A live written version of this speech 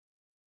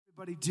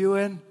Everybody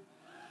doing?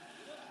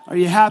 Are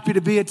you happy to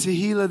be at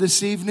Tehillah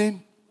this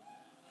evening?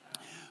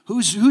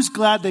 Who's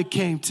glad they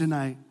came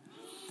tonight?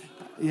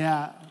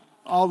 Yeah,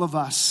 all of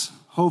us,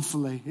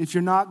 hopefully. If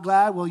you're not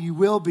glad, well, you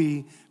will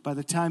be by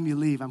the time you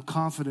leave. I'm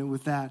confident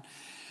with that.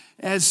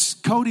 As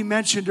Cody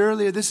mentioned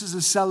earlier, this is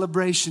a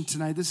celebration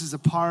tonight. This is a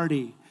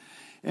party.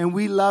 And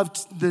we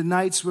loved the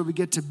nights where we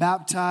get to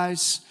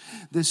baptize.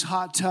 This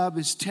hot tub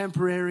is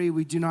temporary.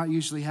 We do not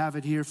usually have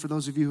it here for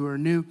those of you who are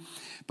new.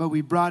 But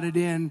we brought it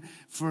in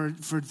for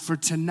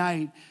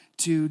tonight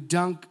to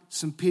dunk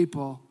some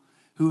people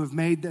who have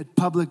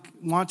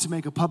want to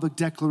make a public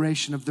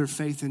declaration of their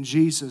faith in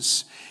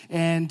Jesus.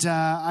 And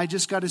I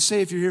just got to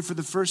say, if you're here for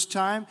the first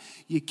time,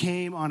 you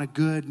came on a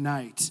good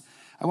night.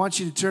 I want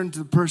you to turn to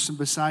the person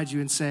beside you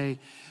and say,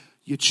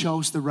 you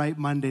chose the right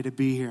Monday to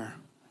be here.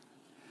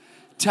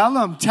 Tell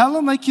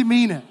them like you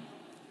mean it.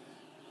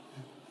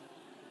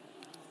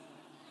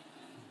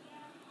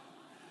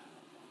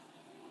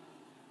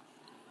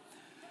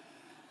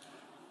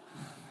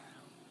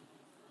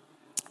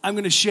 I'm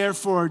going to share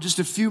for just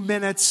a few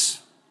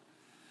minutes,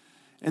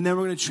 and then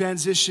we're going to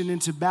transition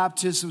into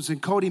baptisms.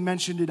 And Cody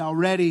mentioned it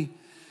already,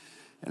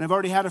 and I've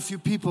already had a few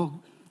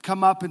people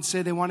come up and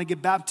say they want to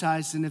get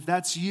baptized. And if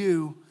that's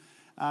you,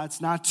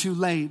 it's not too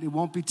late. It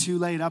won't be too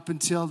late up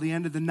until the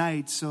end of the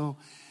night. So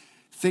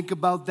think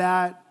about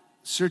that.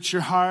 Search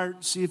your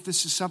heart. See if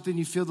this is something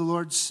you feel the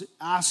Lord's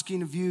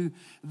asking of you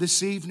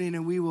this evening.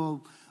 And we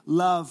will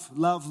love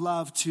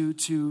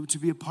to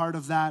be a part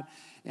of that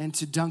and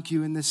to dunk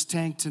you in this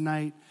tank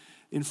tonight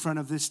in front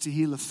of this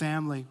Tehillah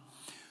family.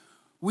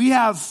 We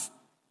have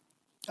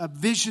a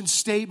vision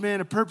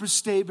statement, a purpose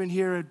statement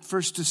here at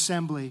First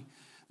Assembly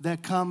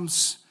that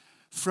comes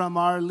from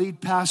our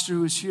lead pastor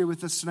who is here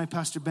with us tonight,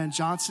 Pastor Ben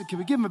Johnson. Can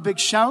we give him a big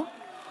shout?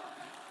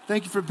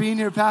 Thank you for being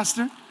here,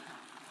 Pastor.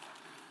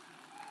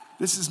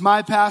 This is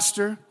my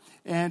pastor,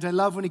 and I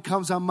love when he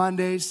comes on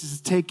Mondays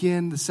to take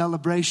in the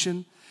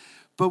celebration.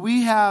 But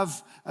we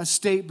have a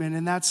statement,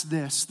 and that's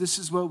this. This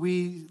is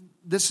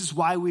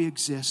why we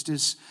exist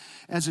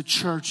as a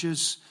church,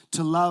 is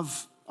to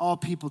love all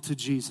people to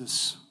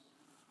Jesus.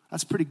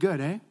 That's pretty good,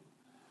 eh?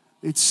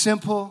 It's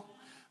simple,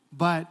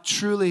 but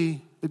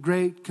truly the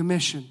great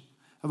commission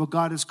of what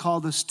God has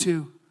called us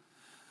to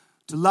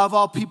love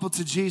all people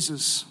to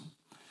Jesus.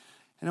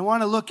 And I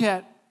want to look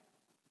at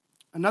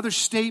another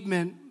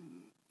statement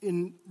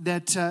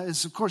that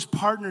is, of course,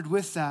 partnered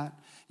with that.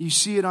 You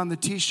see it on the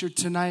t-shirt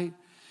tonight.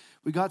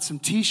 We got some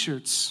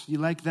t-shirts. You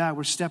like that?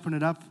 We're stepping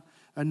it up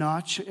a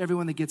notch.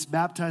 Everyone that gets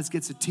baptized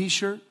gets a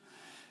t-shirt.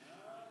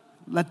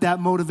 Let that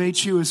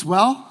motivate you as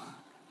well.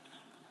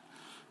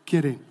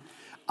 Kidding.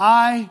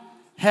 I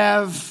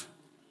have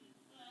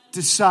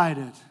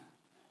decided.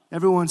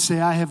 Everyone say,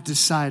 I have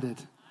decided.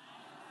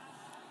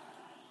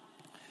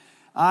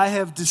 I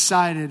have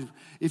decided.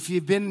 If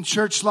you've been in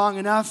church long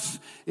enough,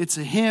 it's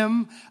a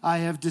hymn. I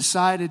have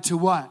decided to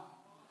what?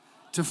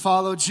 To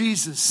follow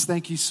Jesus.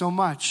 Thank you so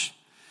much.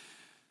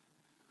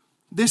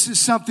 This is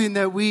something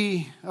that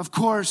we, of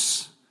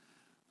course,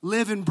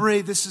 live and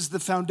breathe. This is the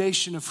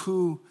foundation of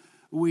who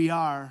we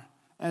are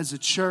as a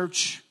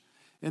church.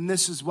 And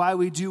this is why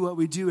we do what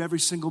we do every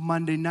single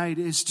Monday night,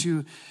 is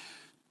to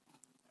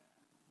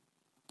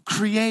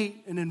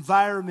create an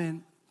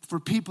environment for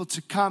people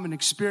to come and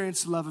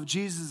experience the love of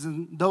Jesus.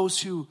 And those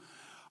who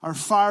are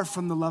far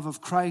from the love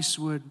of Christ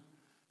would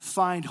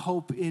find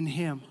hope in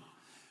Him,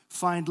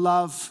 find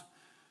love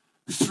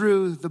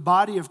through the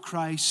body of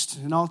Christ,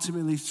 and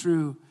ultimately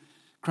through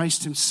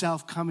Christ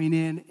Himself coming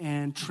in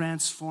and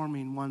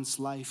transforming one's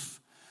life.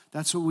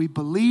 That's what we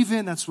believe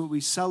in, that's what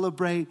we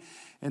celebrate,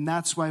 and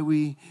that's why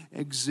we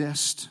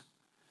exist.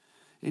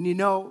 And you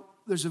know,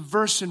 there's a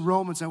verse in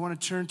Romans, I want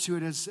to turn to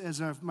it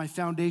as my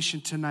foundation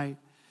tonight.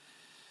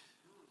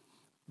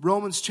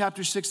 Romans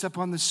chapter 6 up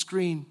on the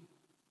screen.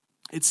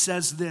 It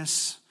says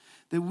this,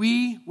 that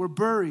we were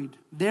buried,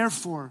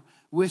 therefore,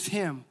 with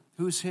Him.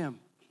 Who's Him?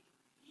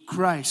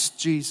 Christ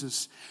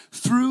Jesus.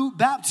 Through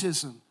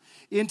baptism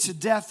into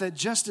death, that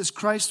just as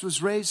Christ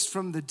was raised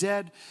from the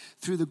dead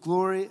through the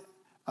glory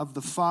of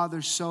the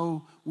Father,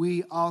 so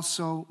we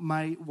also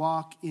might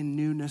walk in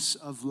newness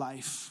of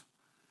life.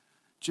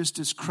 Just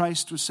as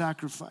Christ was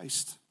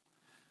sacrificed,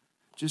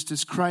 just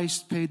as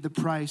Christ paid the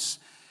price,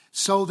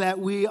 so that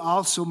we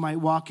also might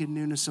walk in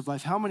newness of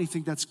life. How many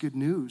think that's good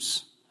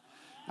news?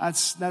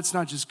 That's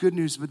not just good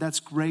news, but that's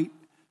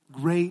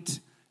great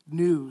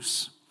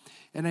news.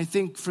 And I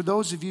think for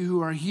those of you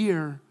who are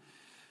here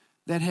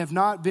that have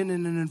not been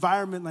in an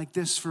environment like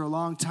this for a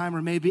long time,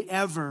 or maybe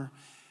ever,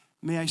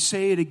 may I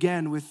say it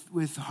again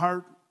with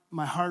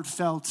my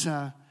heartfelt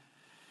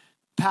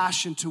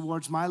passion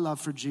towards my love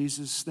for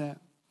Jesus, that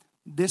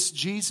this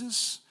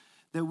Jesus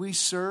that we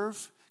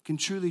serve can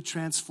truly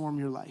transform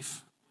your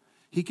life.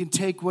 He can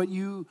take what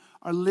you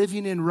are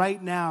living in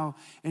right now,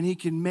 and He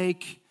can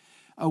make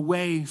a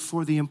way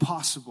for the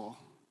impossible.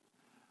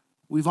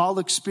 We've all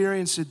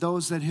experienced it,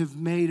 those that have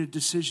made a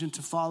decision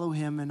to follow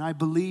Him, and I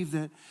believe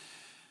that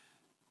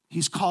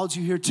He's called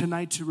you here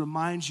tonight to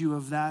remind you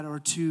of that, or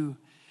to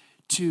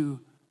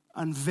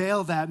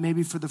unveil that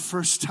maybe for the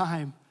first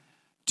time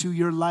to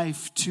your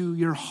life, to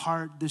your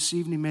heart this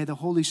evening. May the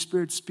Holy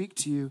Spirit speak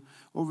to you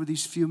over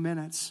these few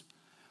minutes.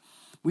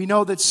 We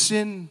know that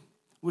sin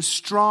was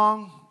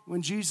strong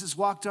when Jesus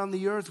walked on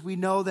the earth. We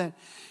know that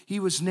he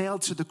was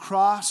nailed to the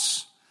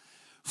cross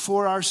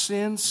for our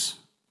sins.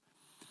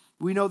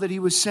 We know that he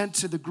was sent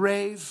to the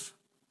grave.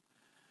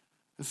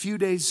 A few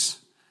days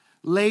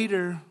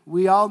later,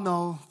 we all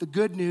know the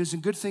good news,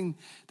 and good thing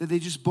that they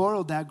just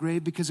borrowed that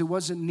grave because it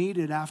wasn't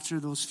needed after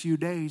those few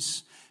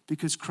days,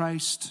 because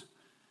Christ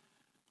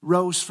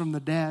rose from the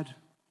dead.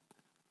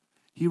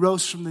 He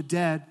rose from the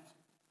dead.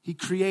 He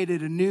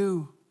created a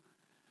new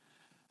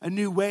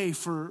way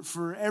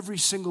for every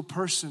single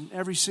person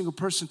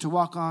to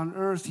walk on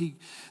earth.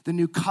 The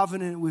new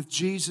covenant with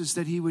Jesus,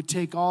 that he would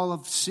take all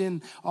the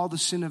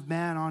sin of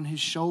man on his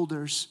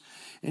shoulders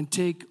and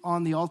take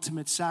on the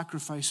ultimate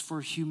sacrifice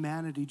for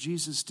humanity.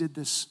 Jesus did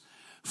this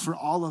for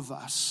all of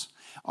us,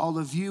 all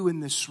of you in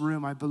this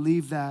room. I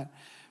believe that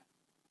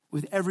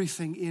with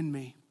everything in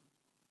me.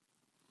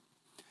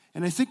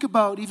 And I think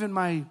about even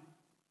my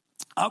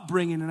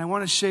upbringing, and I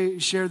want to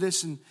share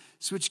this and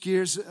switch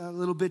gears a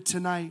little bit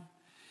tonight.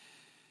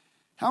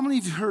 How many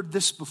of you heard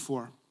this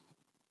before?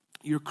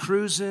 You're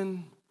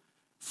cruising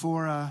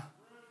for a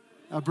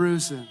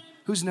bruising.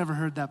 Who's never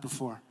heard that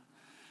before?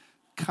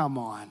 Come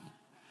on.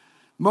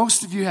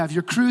 Most of you have.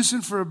 You're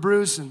cruising for a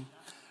bruising.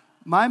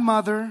 My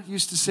mother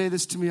used to say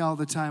this to me all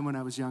the time when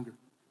I was younger.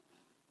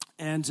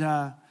 And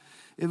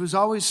it was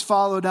always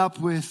followed up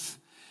with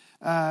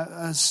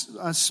a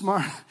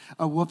smart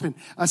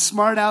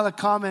aleck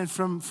comment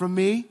from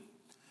me,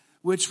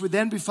 which would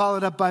then be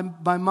followed up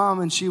by mom,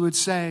 and she would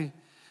say,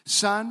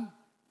 "Son,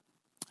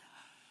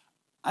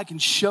 I can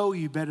show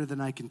you better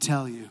than I can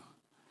tell you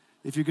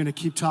if you're going to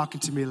keep talking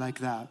to me like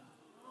that."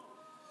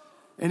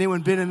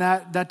 Anyone been in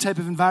that type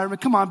of environment?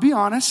 Come on, be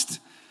honest.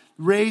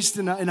 Raised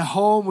in a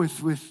home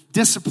with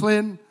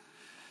discipline.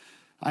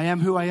 I am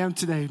who I am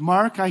today.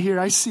 Mark,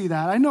 I see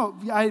that. I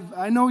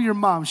know your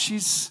mom.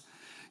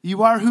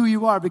 You are who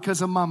you are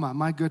because of mama.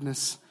 My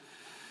goodness.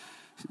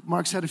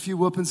 Mark's had a few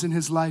whoopings in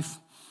his life.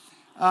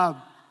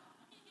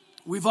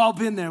 We've all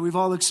been there. We've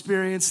all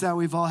experienced that.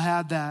 We've all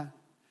had that.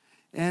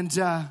 And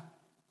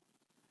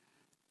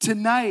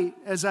tonight,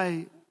 as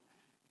I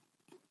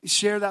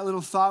share that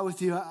little thought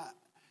with you,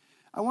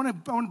 I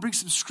want to bring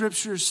some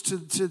scriptures to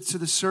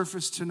the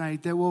surface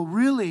tonight that will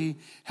really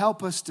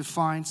help us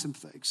define some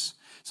things.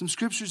 Some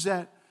scriptures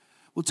that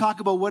will talk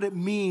about what it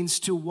means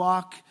to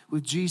walk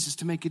with Jesus,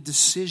 to make a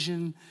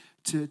decision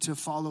to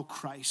follow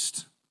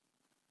Christ.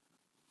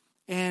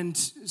 And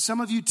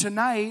some of you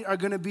tonight are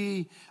going to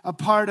be a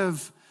part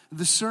of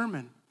the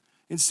sermon.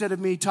 Instead of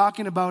me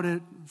talking about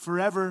it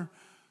forever,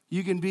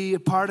 you can be a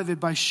part of it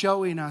by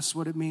showing us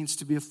what it means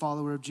to be a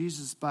follower of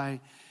Jesus, by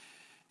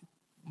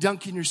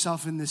dunking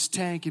yourself in this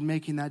tank and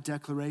making that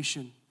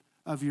declaration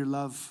of your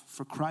love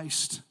for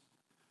Christ.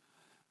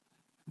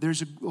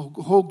 There's a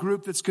whole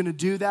group that's going to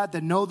do that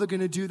know they're going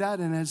to do that.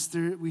 And as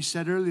we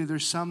said earlier,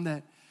 there's some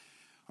that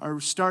are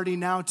starting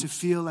now to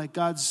feel like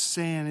God's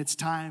saying it's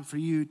time for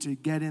you to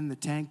get in the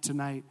tank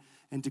tonight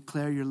and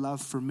declare your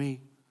love for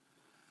me.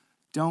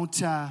 Don't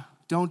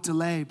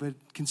delay, but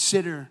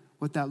consider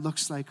what that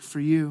looks like for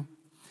you.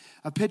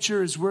 A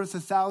picture is worth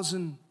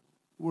 1,000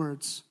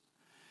 words.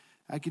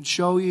 I can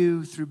show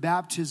you through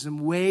baptism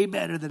way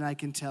better than I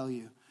can tell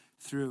you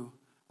through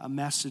a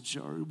message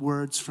or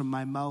words from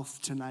my mouth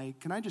tonight.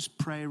 Can I just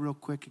pray real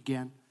quick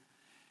again?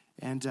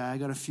 And I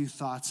got a few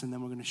thoughts, and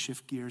then we're going to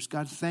shift gears.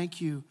 God, thank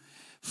you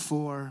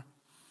for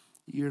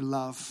your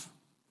love.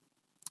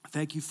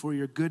 Thank you for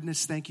your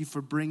goodness. Thank you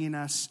for bringing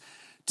us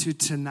to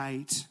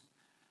tonight.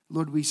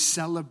 Lord, we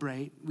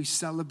celebrate. We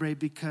celebrate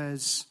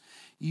because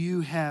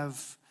you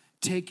have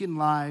taken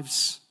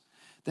lives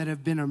that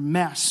have been a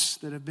mess,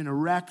 that have been a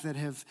wreck, that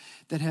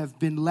have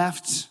been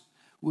left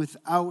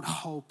without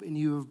hope, and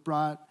you have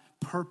brought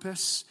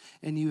purpose,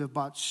 and you have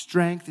brought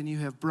strength, and you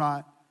have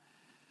brought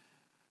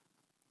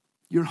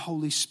your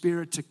Holy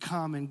Spirit to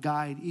come and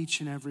guide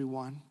each and every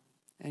one.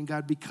 And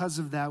God, because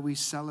of that, we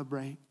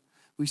celebrate.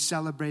 We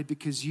celebrate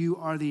because you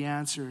are the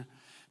answer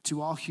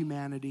to all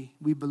humanity.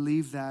 We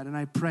believe that, and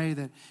I pray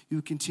that you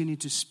would continue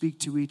to speak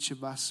to each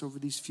of us over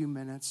these few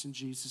minutes. In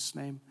Jesus'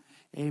 name,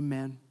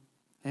 amen.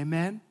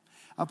 Amen.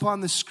 Up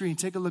on the screen,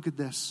 take a look at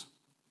this.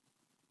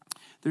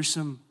 There's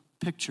some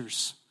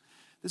pictures.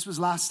 This was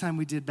last time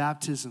we did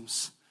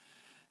baptisms.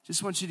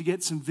 Just want you to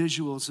get some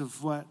visuals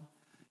of what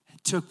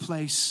took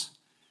place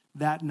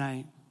that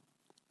night.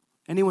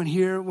 Anyone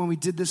here when we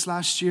did this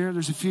last year?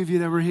 There's a few of you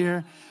that were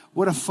here.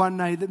 What a fun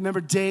night.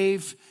 Remember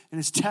Dave and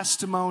his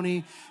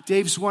testimony.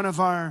 Dave's one of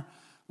our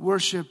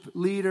worship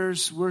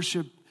leaders,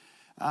 worship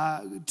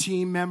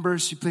team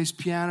members. He plays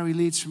piano. He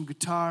leads from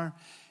guitar.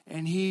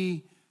 And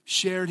he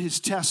shared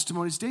his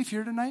testimony. Is Dave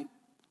here tonight?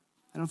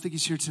 I don't think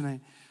he's here tonight.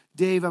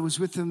 Dave, I was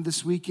with him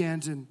this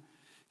weekend, and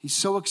he's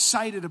so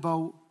excited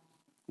about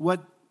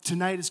what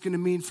tonight is going to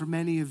mean for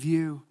many of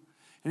you.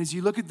 And as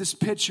you look at this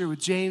picture with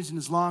James and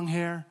his long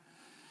hair,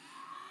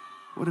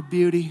 what a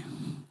beauty.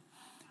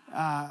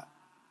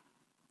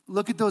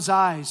 look at those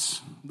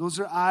eyes. Those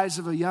are eyes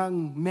of a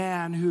young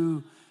man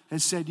who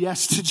has said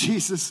yes to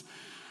Jesus.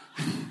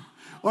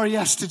 Or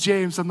yes to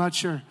James, I'm not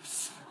sure.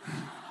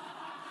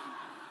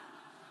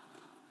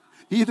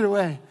 Either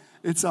way,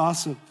 it's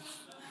awesome.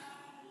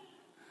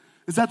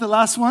 Is that the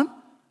last one?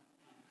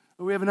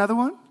 Or we have another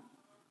one?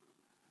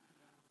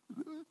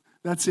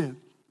 That's it.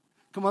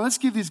 Come on, let's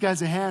give these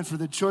guys a hand for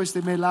the choice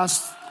they made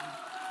last.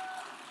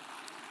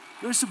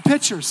 There's some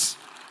pictures.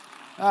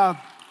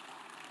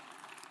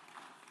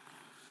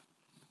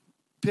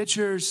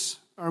 Pictures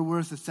are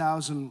worth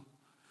 1,000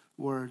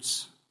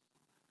 words.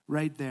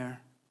 Right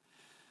there.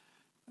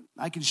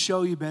 I can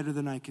show you better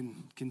than I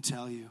can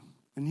tell you.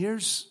 And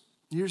here's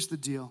the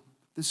deal.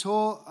 This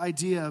whole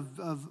idea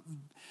of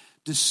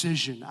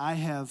decision, I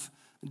have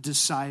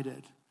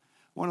decided.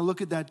 I want to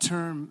look at that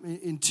term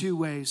in two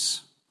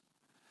ways.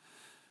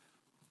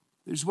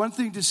 There's one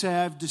thing to say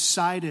I've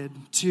decided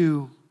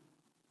to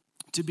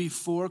be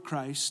for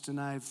Christ, and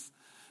I've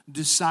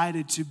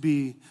decided to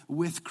be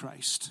with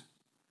Christ.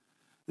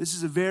 This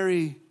is a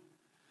very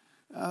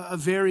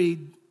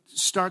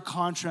stark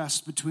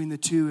contrast between the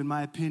two, in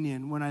my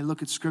opinion, when I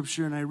look at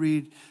Scripture and I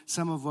read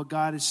some of what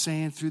God is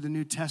saying through the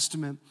New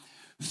Testament,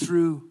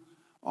 through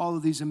all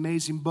of these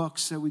amazing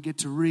books that we get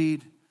to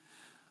read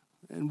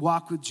and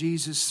walk with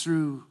Jesus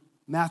through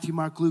Matthew,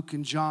 Mark, Luke,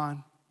 and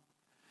John.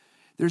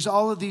 There's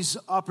all of these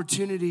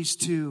opportunities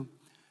to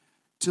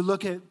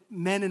look at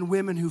men and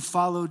women who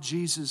followed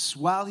Jesus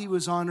while he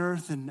was on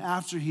earth and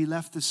after he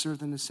left this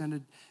earth and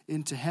ascended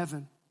into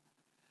heaven.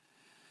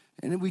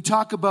 And then we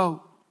talk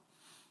about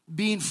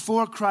being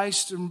for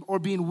Christ or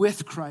being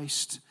with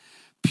Christ.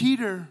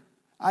 Peter,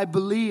 I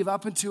believe,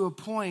 up until a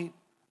point,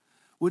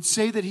 would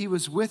say that he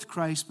was with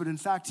Christ, but in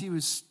fact he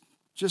was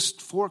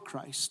just for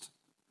Christ.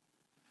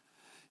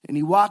 And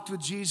he walked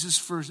with Jesus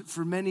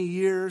for many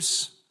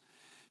years.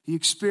 He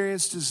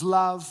experienced his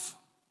love.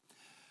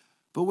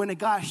 But when it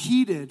got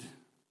heated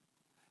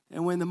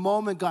and when the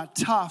moment got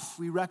tough,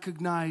 we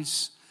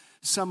recognize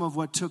some of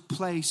what took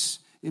place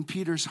in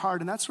Peter's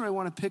heart. And that's where I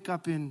want to pick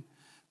up in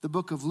the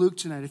book of Luke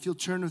tonight. If you'll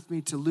turn with me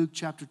to Luke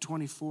chapter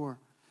 24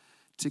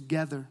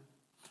 together.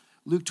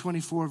 Luke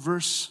 24,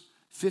 verse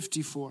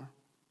 54.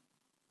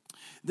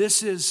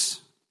 This is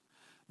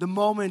the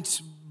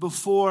moment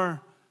before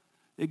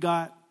it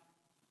got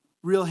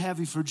real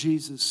heavy for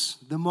Jesus.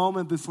 The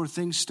moment before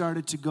things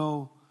started to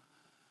go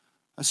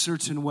a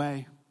certain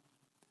way.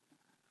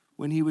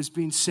 When he was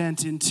being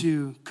sent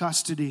into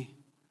custody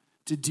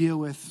to deal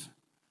with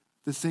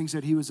the things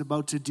that he was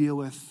about to deal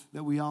with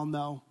that we all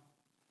know.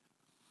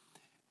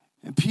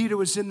 And Peter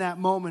was in that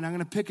moment. I'm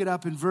going to pick it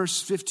up in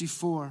verse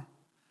 54.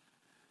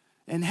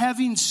 And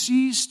having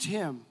seized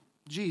him,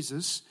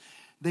 Jesus,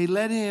 they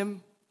led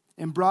him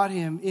and brought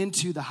him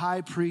into the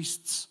high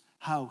priest's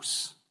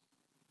house.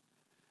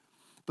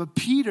 But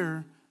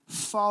Peter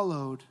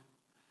followed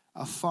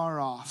afar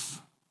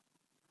off.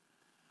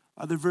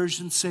 Other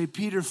versions say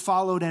Peter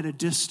followed at a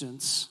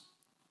distance.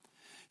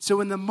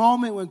 So in the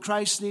moment when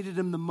Christ needed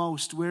him the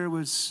most, where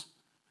was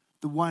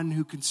the one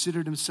who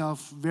considered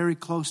himself very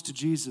close to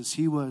Jesus?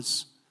 He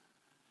was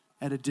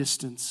at a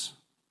distance.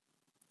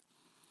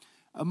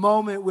 A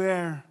moment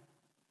where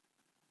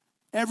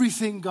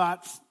everything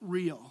got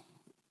real.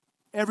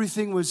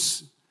 Everything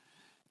was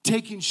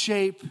taking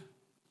shape.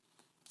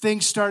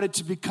 Things started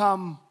to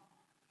become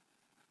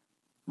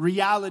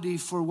reality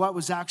for what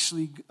was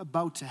actually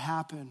about to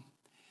happen.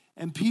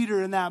 And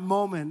Peter in that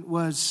moment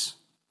was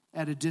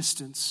at a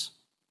distance.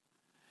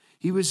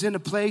 He was in a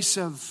place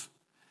of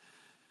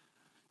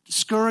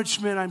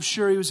discouragement. I'm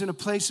sure he was in a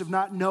place of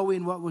not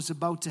knowing what was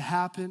about to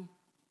happen.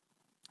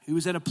 He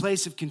was at a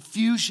place of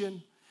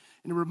confusion.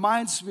 And it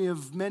reminds me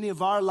of many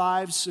of our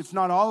lives, if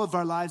not all of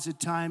our lives at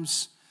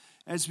times,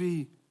 as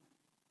we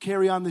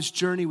carry on this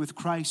journey with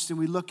Christ and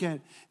we look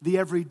at the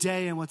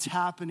everyday and what's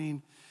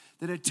happening,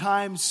 that at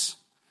times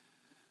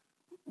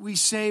we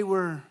say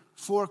we're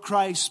for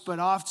Christ, but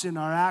often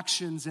our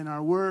actions and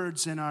our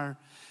words and our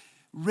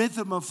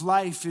rhythm of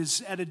life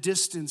is at a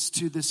distance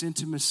to this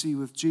intimacy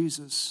with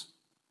Jesus.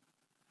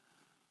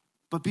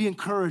 But be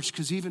encouraged,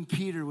 because even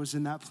Peter was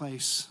in that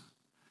place.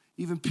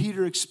 Even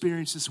Peter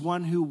experienced this,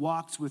 one who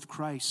walked with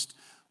Christ,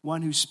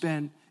 one who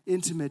spent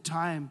intimate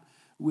time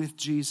with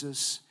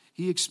Jesus.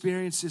 He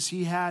experienced this.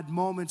 He had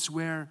moments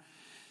where,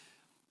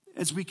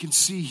 as we can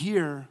see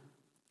here,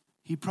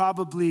 he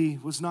probably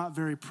was not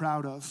very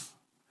proud of.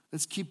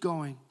 Let's keep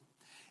going.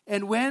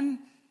 And when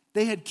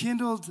they had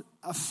kindled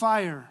a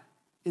fire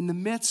in the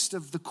midst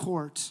of the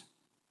court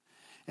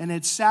and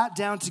had sat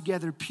down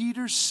together,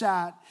 Peter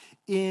sat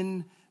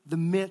in the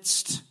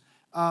midst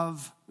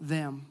of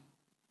them.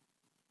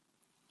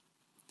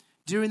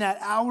 During that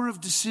hour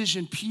of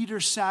decision, Peter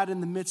sat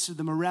in the midst of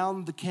them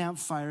around the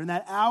campfire. In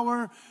that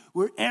hour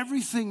where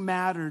everything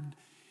mattered,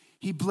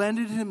 he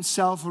blended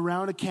himself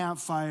around a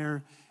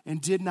campfire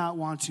and did not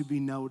want to be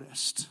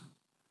noticed.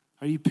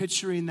 Are you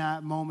picturing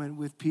that moment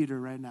with Peter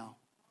right now?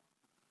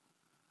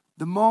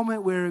 The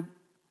moment where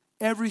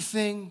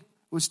everything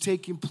was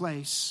taking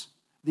place,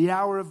 the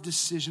hour of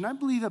decision. I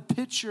believe a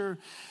picture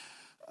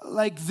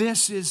like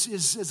this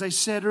is, as I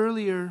said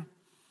earlier,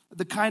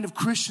 the kind of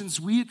Christians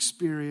we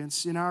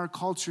experience in our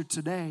culture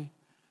today.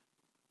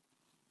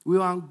 We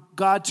want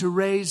God to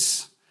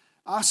raise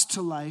us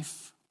to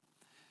life.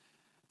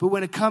 But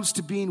when it comes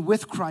to being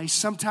with Christ,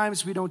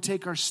 sometimes we don't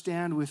take our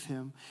stand with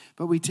him,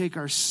 but we take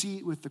our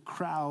seat with the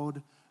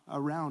crowd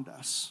around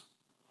us.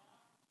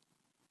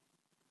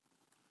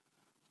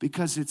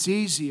 Because it's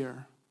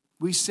easier.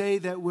 We say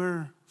that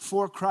we're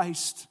for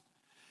Christ,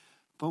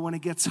 but when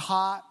it gets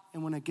hot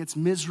and when it gets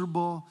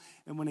miserable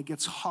and when it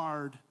gets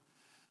hard,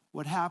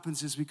 what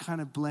happens is we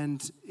kind of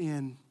blend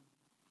in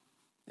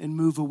and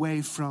move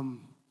away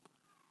from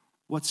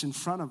what's in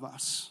front of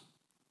us.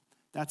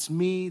 That's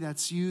me,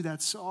 that's you,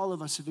 that's all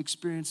of us have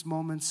experienced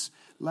moments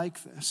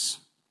like this.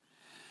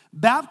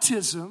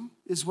 Baptism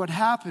is what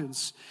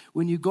happens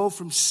when you go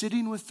from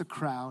sitting with the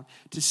crowd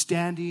to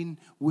standing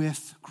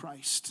with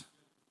Christ.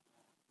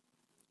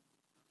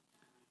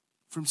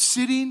 From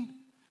sitting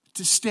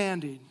to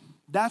standing.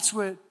 That's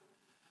what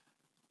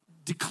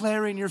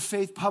declaring your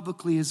faith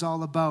publicly is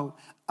all about.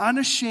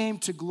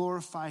 Unashamed to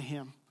glorify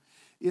him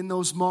in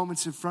those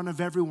moments in front of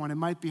everyone. It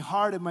might be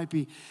hard, it might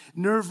be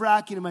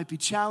nerve-wracking, it might be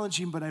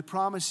challenging, but I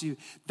promise you,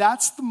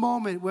 that's the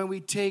moment when we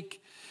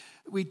take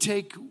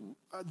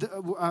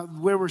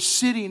where we're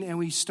sitting and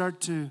we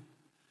start to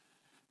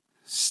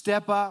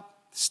step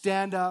up,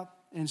 stand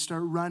up, and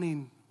start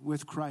running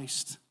with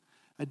Christ.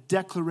 A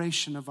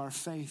declaration of our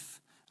faith.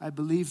 I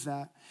believe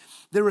that.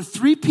 There were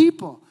 3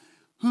 people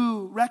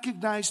who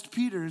recognized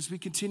Peter as we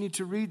continue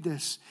to read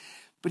this,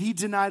 but he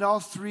denied all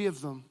 3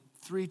 of them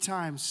 3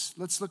 times.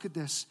 Let's look at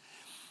this.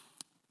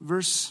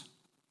 Verse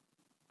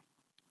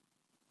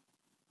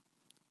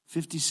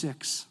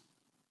 56.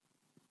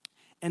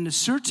 And a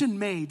certain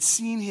maid,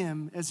 seeing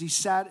him as he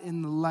sat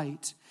in the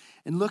light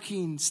and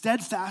looking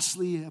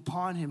steadfastly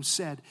upon him,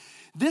 said,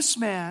 "This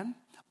man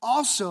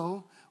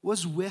also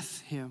was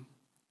with him."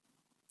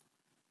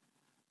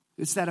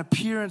 It's that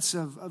appearance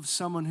of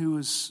someone who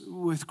was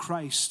with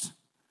Christ.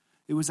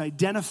 It was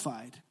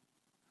identified.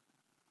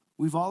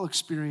 We've all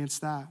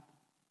experienced that.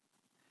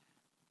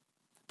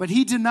 But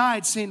he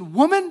denied, saying,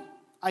 "Woman,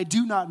 I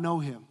do not know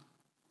him.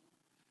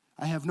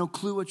 I have no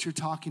clue what you're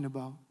talking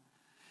about."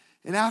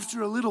 And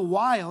after a little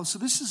while, so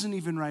this isn't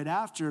even right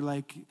after,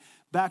 like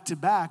back to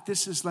back,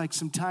 this is like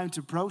some time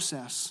to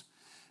process.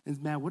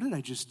 And man, what did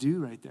I just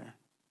do right there?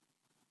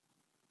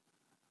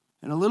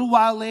 And a little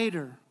while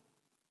later,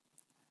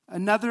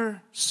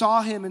 another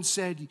saw him and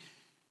said,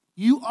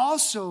 "You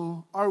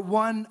also are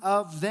one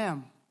of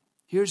them."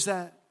 Here's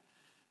that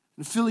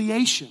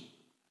affiliation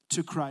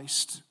to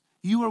Christ.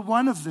 You are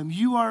one of them.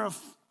 You are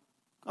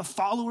a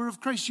follower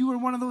of Christ. You are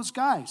one of those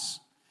guys.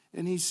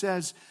 And he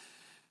says,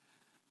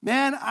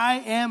 "Man, I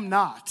am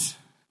not.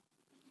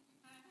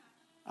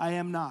 I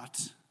am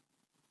not."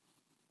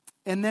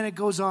 And then it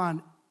goes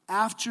on.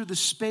 After the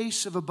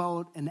space of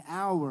about an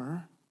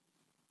hour,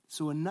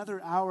 so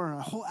another hour,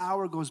 a whole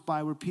hour goes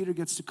by where Peter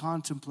gets to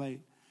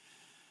contemplate.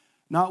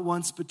 Not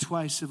once but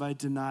twice have I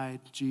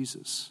denied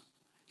Jesus.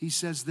 He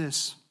says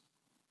this.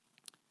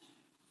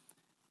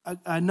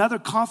 Another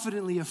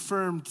confidently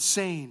affirmed,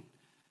 saying,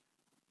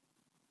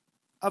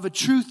 "Of a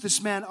truth,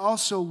 this man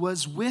also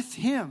was with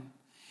him,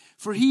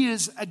 for he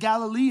is a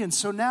Galilean."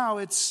 So now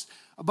it's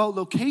about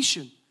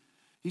location.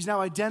 He's now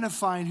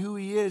identifying who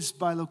he is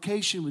by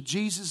location with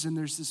Jesus, and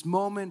there's this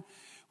moment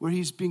where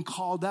he's being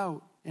called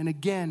out. And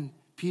again,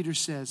 Peter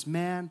says,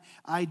 "Man,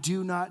 I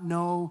do not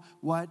know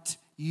what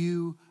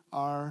you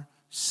are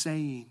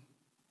saying."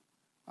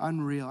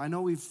 Unreal. I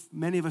know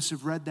many of us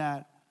have read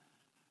that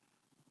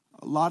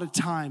a lot of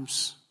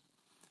times,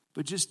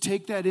 but just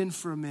take that in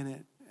for a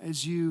minute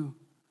as you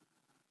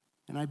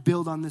and I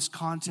build on this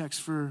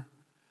context for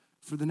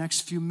the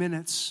next few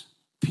minutes.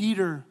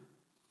 Peter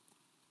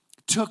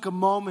took a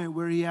moment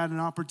where he had an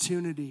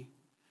opportunity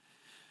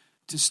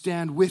to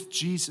stand with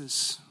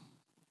Jesus,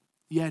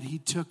 yet he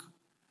took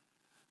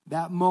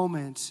that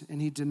moment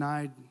and he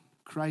denied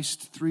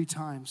Christ 3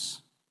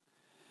 times.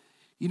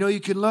 You know, you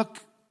can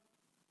look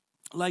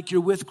like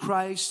you're with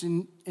Christ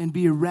and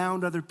be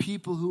around other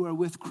people who are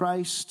with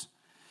Christ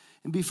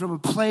and be from a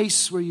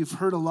place where you've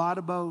heard a lot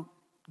about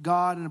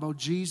God and about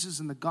Jesus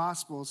and the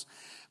Gospels,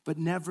 but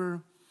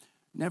never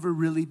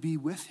really be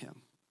with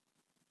him.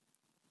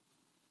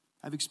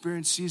 I've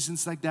experienced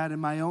seasons like that in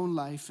my own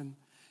life, and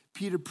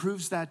Peter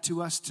proves that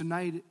to us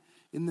tonight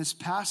in this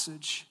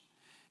passage.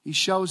 He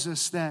shows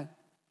us that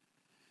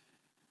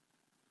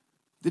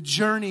the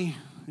journey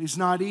is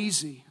not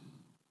easy.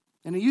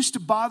 And it used to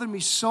bother me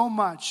so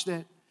much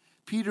that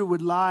Peter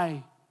would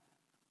lie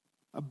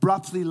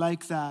abruptly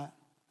like that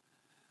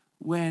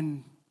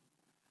when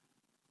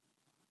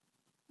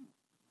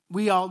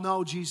we all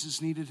know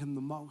Jesus needed him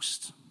the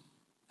most.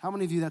 How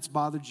many of you that's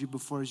bothered you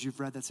before as you've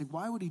read that? Say,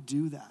 why would he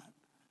do that?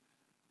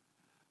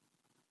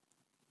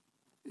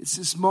 It's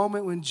this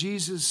moment when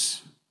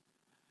Jesus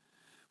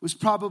was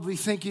probably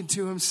thinking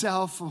to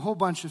himself a whole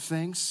bunch of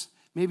things.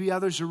 Maybe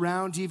others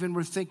around even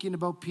were thinking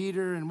about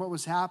Peter and what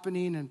was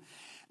happening. And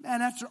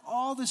man, after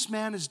all this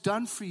man has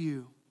done for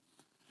you,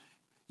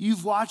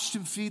 You've watched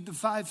him feed the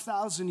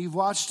 5,000. You've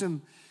watched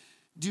him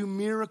do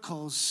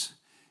miracles.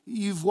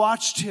 You've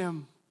watched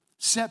him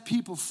set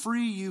people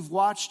free. You've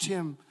watched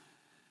him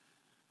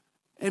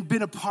and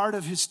been a part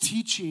of his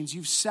teachings.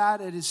 You've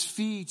sat at his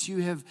feet.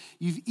 You've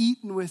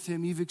eaten with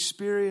him. You've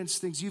experienced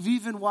things. You've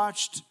even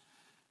watched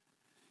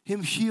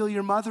him heal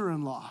your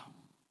mother-in-law.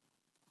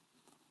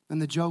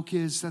 And the joke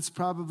is that's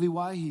probably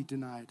why he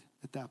denied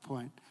at that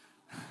point.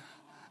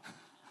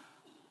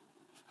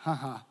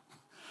 Haha.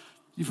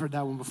 You've heard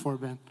that one before,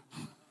 Ben.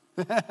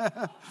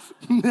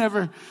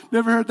 Never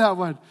heard that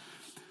one.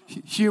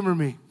 Humor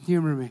me.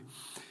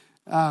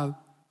 It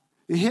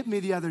hit me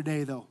the other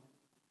day, though,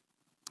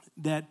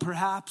 that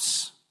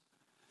perhaps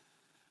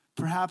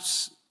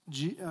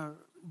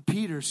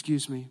Peter,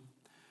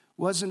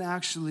 wasn't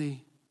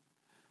actually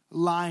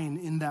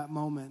lying in that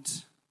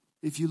moment.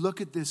 If you look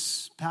at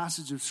this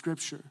passage of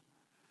Scripture,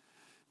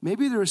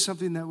 maybe there was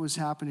something that was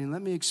happening.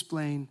 Let me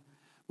explain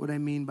what I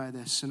mean by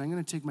this. And I'm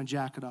going to take my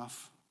jacket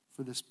off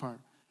for this part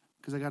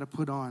because I got to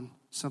put on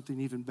something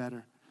even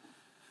better.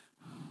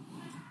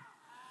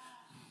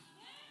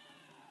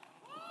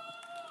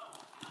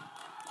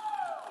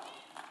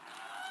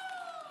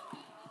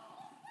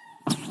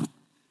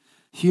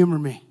 Humor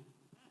me.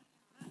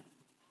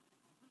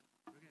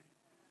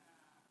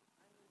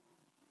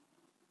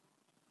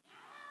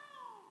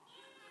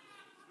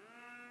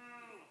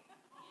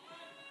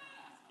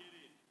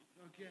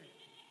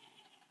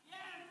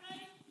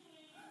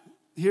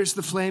 Here's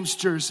the Flames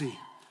jersey.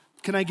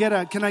 Can I get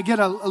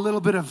a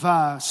little bit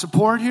of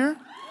support here?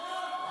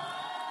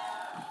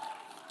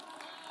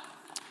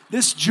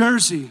 This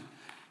jersey,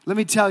 let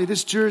me tell you,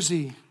 this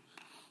jersey,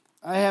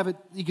 I have it.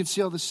 You can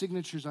see all the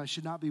signatures. I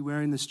should not be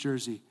wearing this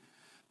jersey,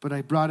 but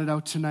I brought it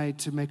out tonight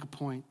to make a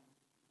point.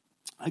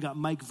 I got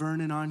Mike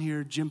Vernon on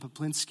here, Jim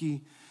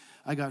Poplinski.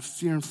 I got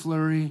Fear and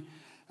Flurry.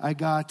 I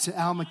got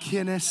Al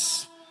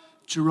McInnes,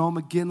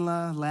 Jerome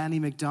McGinley, Lanny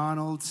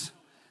McDonald.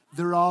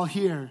 They're all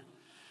here.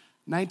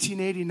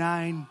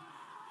 1989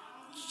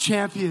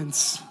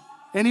 champions.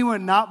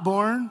 Anyone not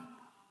born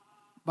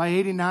by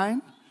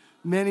 89?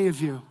 Many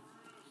of you.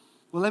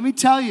 Well, let me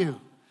tell you,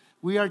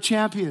 we are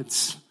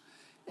champions.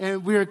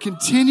 And we are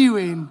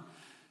continuing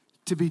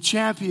to be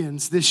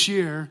champions this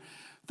year.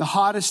 The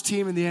hottest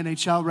team in the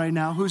NHL right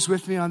now. Who's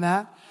with me on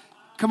that?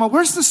 Come on,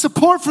 where's the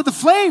support for the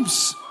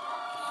Flames?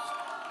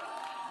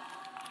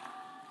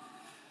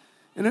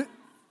 And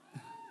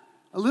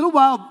a little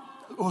while,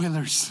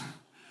 Oilers.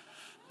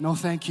 No,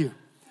 thank you.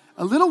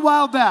 A little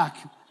while back,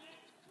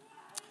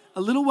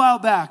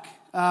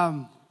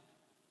 I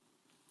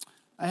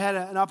had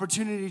an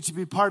opportunity to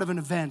be part of an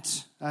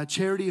event, a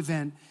charity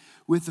event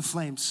with the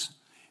Flames.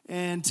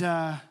 And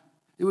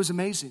it was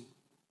amazing.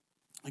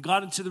 I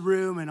got into the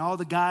room and all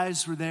the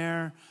guys were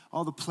there,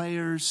 all the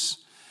players,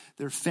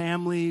 their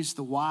families,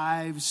 the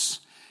wives.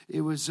 It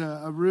was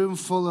a room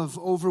full of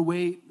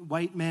overweight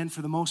white men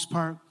for the most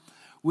part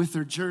with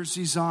their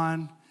jerseys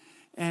on.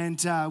 And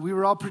we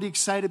were all pretty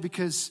excited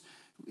because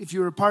if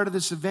you were a part of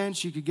this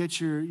event, you could get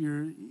your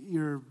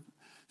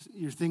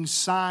things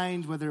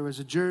signed, whether it was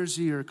a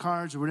jersey or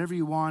cards or whatever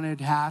you wanted,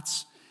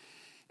 hats.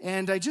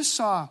 And I just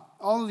saw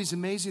all of these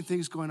amazing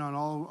things going on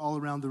all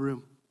around the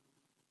room.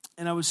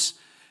 And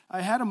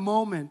I had a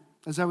moment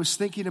as I was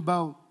thinking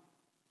about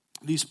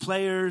these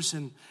players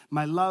and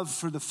my love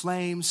for the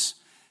Flames,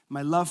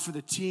 my love for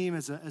the team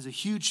as a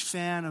huge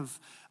fan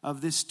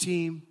of this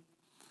team.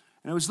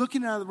 And I was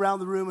looking around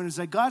the room, and as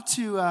I got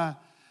to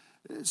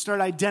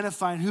start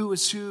identifying who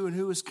was who and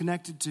who was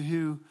connected to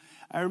who,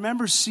 I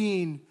remember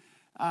seeing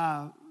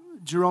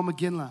Jerome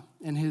McGinley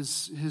and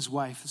his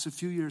wife. This was a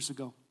few years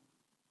ago.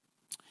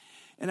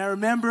 And I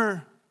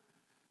remember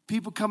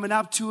people coming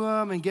up to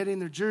him and getting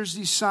their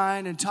jerseys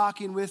signed and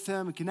talking with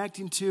him and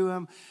connecting to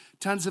him.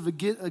 Tons of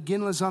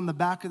McGinleys on the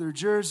back of their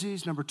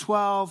jerseys, number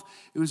 12.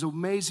 It was an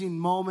amazing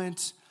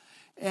moment.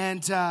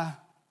 And then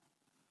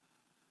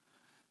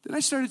I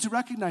started to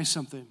recognize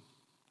something,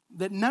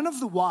 that none of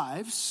the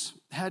wives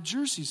had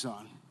jerseys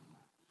on.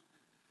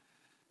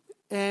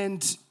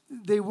 And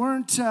they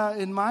weren't,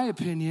 in my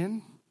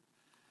opinion,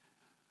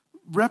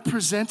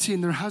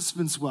 representing their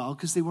husbands well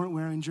because they weren't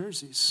wearing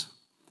jerseys.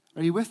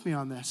 Are you with me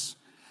on this?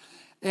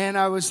 And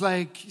I was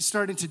like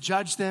starting to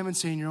judge them and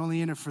saying, you're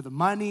only in it for the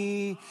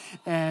money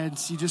and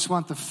you just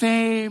want the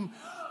fame.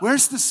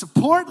 Where's the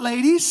support,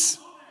 ladies?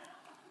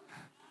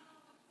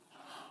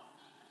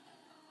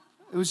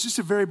 It was just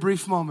a very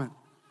brief moment.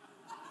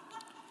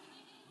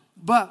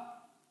 But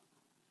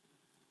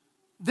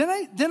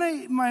then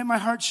my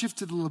heart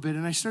shifted a little bit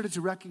and I started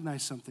to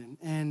recognize something.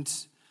 And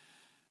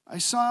I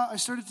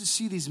started to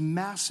see these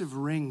massive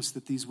rings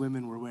that these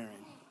women were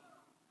wearing.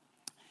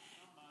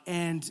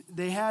 And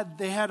they had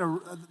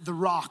the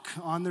rock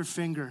on their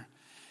finger.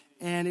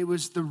 And it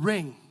was the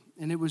ring.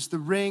 And it was the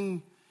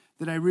ring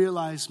that I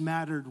realized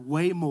mattered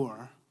way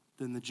more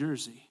than the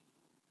jersey.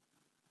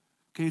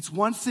 Okay, it's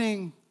one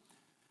thing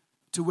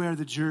to wear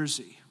the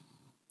jersey.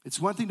 It's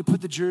one thing to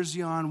put the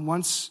jersey on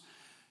once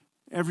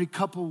every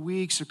couple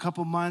weeks or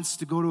couple months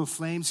to go to a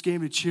Flames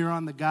game to cheer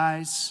on the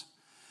guys.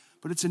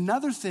 But it's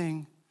another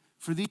thing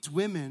for these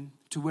women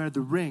to wear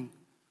the ring,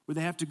 where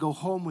they have to go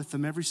home with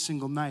them every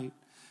single night.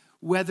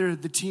 Whether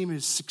the team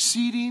is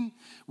succeeding,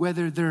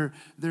 whether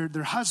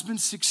their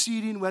husband's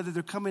succeeding, whether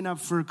they're coming up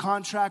for a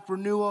contract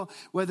renewal,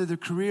 whether their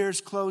career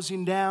is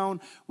closing down,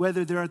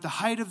 whether they're at the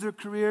height of their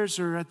careers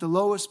or at the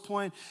lowest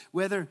point,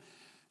 whether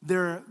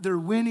they're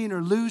winning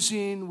or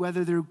losing,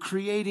 whether they're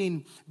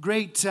creating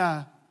great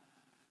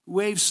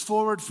waves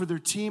forward for their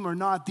team or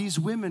not, these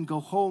women go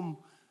home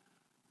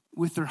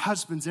with their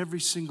husbands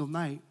every single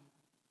night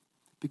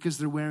because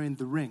they're wearing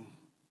the ring.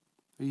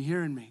 Are you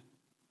hearing me?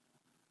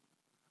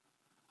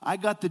 I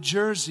got the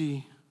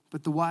jersey,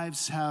 but the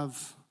wives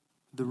have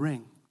the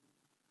ring.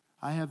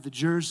 I have the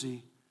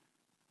jersey,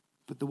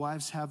 but the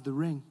wives have the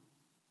ring.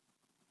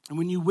 And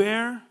when you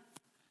wear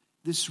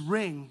this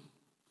ring,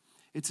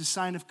 it's a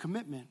sign of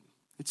commitment.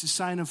 It's a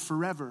sign of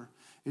forever.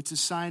 It's a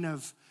sign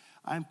of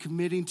I'm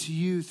committing to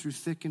you through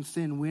thick and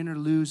thin, win or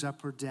lose,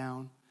 up or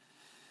down.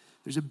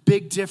 There's a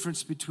big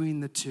difference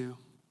between the two.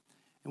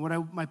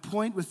 And my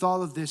point with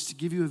all of this, to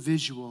give you a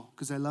visual,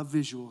 because I love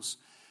visuals,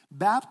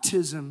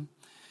 baptism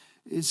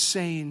is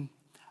saying,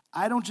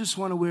 I don't just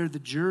want to wear the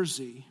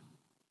jersey.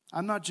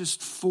 I'm not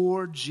just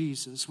for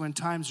Jesus when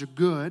times are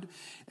good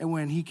and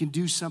when he can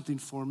do something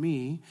for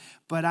me,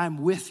 but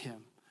I'm with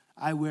him.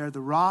 I wear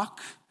the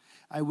rock.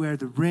 I wear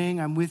the ring.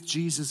 I'm with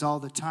Jesus all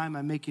the time.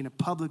 I'm making a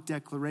public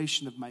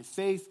declaration of my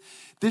faith.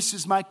 This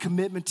is my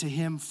commitment to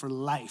him for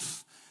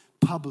life,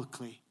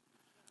 publicly.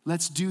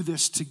 Let's do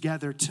this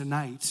together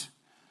tonight.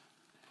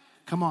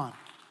 Come on.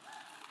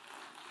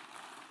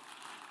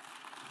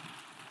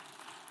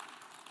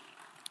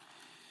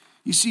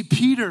 You see,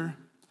 Peter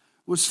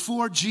was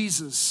for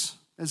Jesus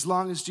as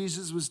long as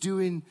Jesus was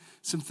doing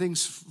some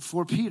things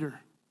for Peter.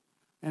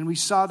 And we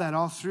saw that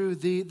all through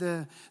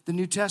the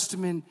New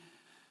Testament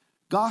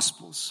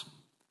Gospels.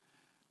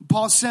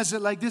 Paul says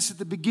it like this at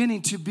the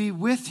beginning, to be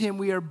with him,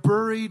 we are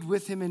buried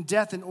with him in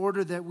death in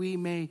order that we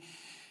may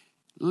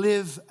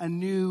live a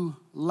new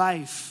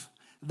life.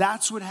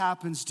 That's what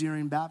happens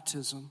during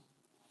baptism.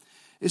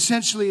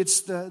 Essentially,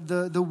 it's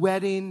the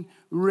wedding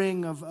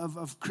ring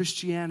of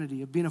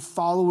Christianity, of being a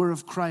follower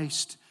of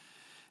Christ.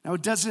 Now,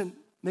 it doesn't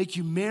make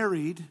you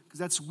married, because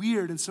that's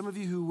weird. And some of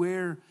you who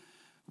wear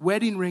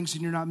wedding rings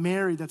and you're not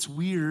married, that's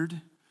weird.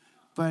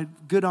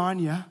 But good on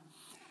you.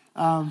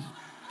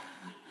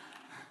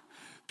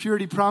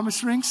 Purity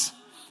promise rings?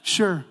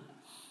 Sure.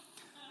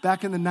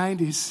 Back in the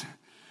 90s.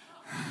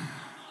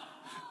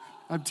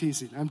 I'm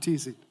teasing.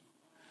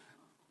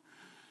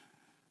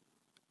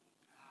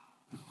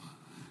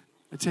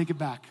 I take it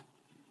back.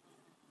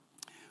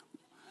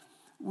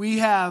 We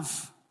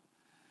have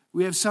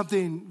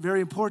something very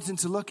important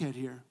to look at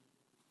here.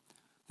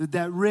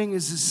 That ring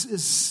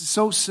is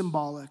so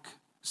symbolic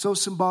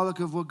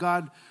of what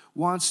God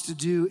wants to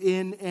do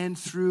in and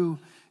through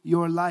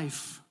your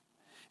life.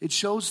 It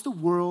shows the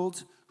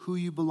world who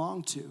you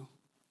belong to,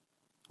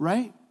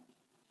 right?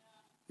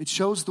 It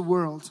shows the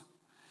world.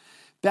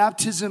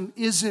 Baptism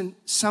isn't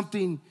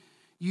something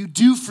you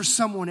do for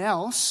someone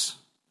else.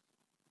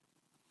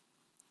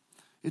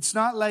 It's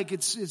not like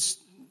it's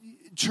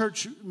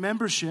church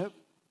membership.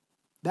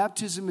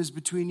 Baptism is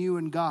between you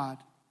and God.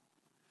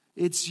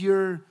 It's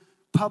your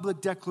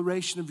public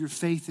declaration of your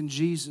faith in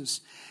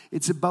Jesus.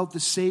 It's about the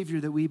Savior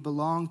that we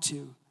belong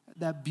to.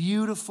 That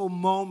beautiful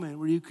moment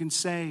where you can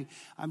say,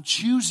 I'm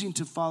choosing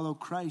to follow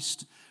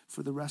Christ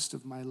for the rest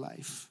of my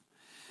life.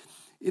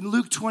 In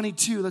Luke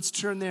 22, let's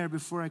turn there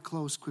before I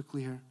close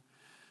quickly here.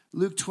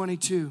 Luke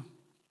 22,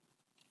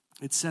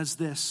 it says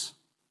this.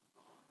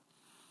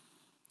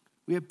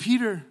 We have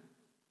Peter,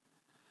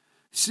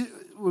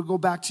 we'll go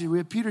back to you. We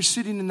have Peter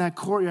sitting in that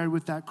courtyard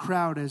with that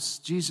crowd as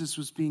Jesus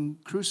was being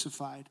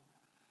crucified.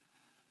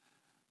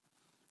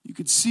 You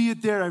could see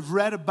it there. I've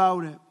read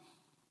about it.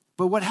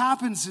 But what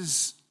happens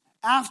is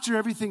after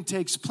everything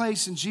takes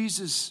place and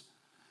Jesus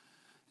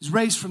is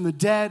raised from the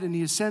dead and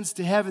he ascends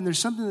to heaven, there's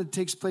something that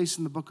takes place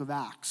in the book of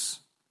Acts.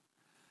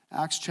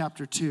 Acts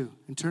chapter 2.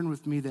 And turn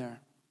with me there.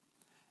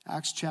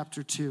 Acts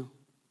chapter 2.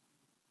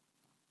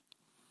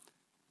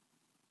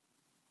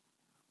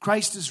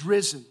 Christ is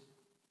risen.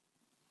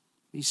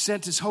 He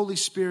sent his Holy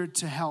Spirit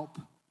to help.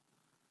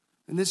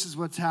 And this is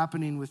what's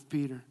happening with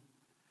Peter.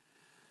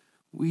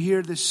 We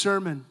hear this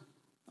sermon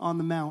on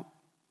the Mount,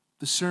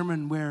 the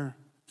sermon where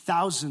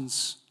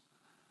thousands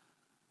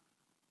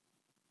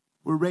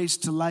were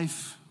raised to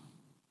life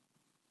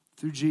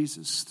through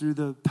Jesus, through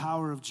the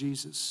power of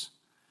Jesus.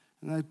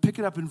 And I pick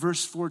it up in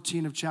verse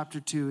 14 of chapter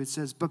 2. It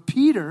says, but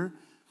Peter,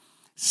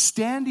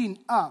 standing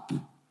up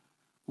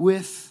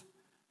with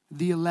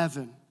the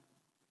 11.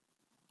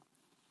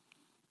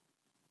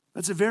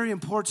 That's a very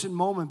important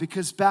moment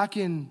because back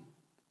in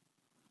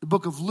the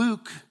book of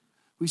Luke,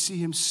 we see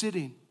him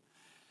sitting,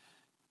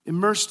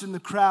 immersed in the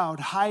crowd,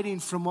 hiding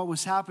from what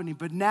was happening.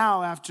 But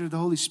now, after the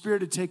Holy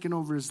Spirit had taken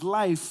over his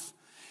life,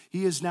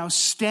 he is now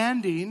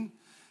standing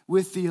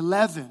with the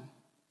 11.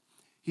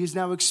 He is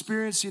now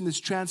experiencing this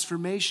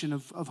transformation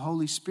of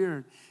Holy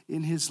Spirit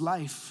in his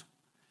life.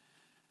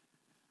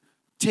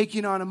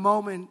 Taking on a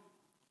moment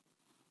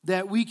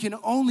that we can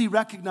only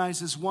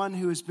recognize as one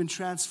who has been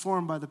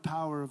transformed by the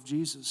power of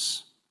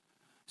Jesus,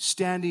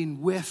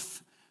 standing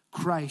with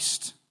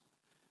Christ.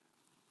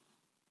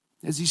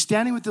 As he's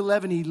standing with the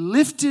 11, he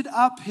lifted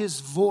up his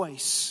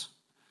voice.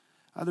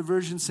 Other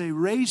versions say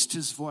raised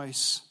his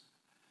voice.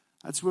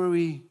 That's where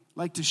we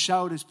like to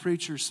shout as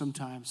preachers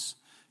sometimes.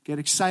 Get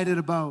excited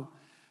about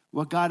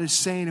what God is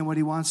saying and what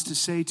he wants to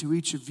say to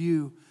each of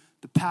you.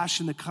 The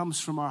passion that comes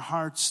from our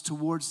hearts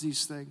towards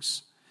these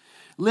things.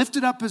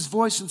 Lifted up his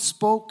voice and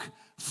spoke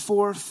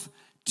forth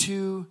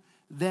to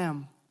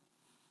them.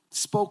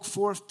 Spoke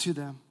forth to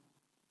them.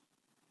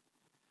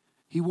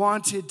 He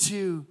wanted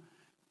to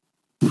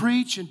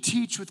preach and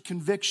teach with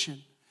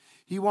conviction.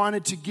 He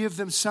wanted to give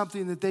them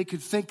something that they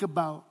could think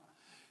about.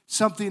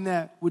 Something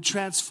that would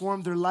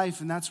transform their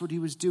life. And that's what he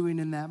was doing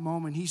in that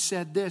moment. He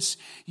said this,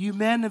 "You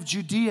men of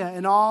Judea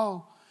and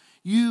all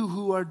you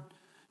who are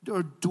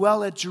or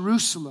dwell at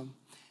Jerusalem,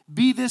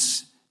 be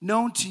this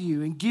known to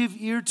you and give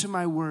ear to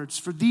my words.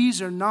 For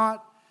these are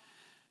not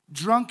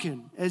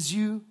drunken as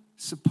you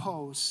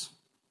suppose,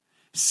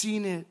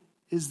 seeing it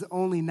is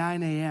only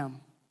 9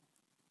 a.m.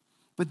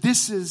 But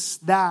this is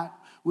that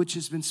which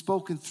has been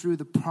spoken through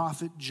the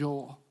prophet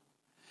Joel.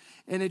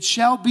 And it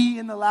shall be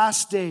in the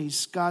last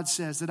days, God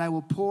says, that I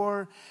will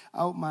pour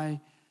out my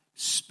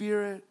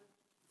spirit.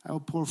 I will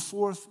pour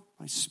forth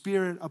my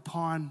spirit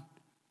upon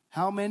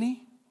how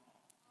many?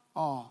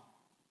 All.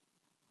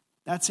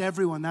 That's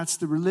everyone. That's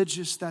the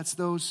religious. That's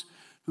those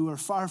who are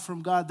far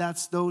from God.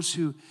 That's those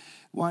who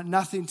want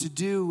nothing to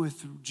do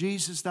with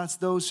Jesus. That's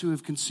those who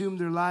have consumed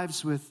their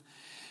lives with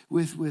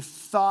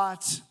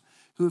thought,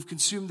 who have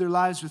consumed their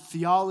lives with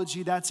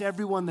theology. That's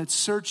everyone that's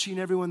searching,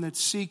 everyone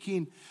that's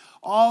seeking.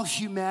 All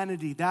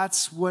humanity.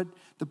 That's what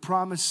the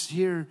promise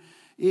here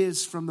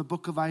is from the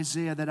book of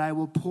Isaiah, that I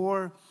will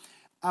pour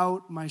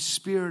out my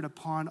spirit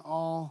upon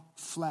all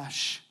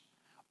flesh.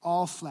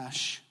 All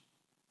flesh.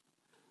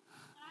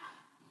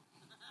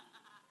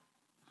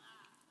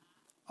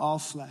 All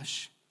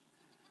flesh.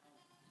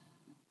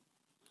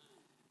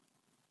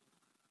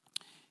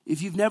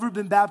 If you've never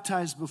been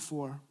baptized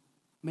before,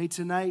 may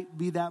tonight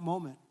be that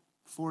moment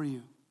for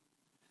you.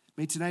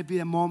 May tonight be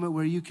a moment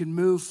where you can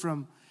move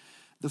from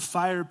the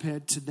fire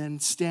pit to then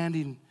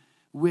standing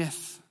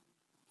with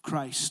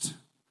Christ,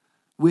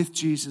 with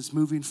Jesus,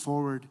 moving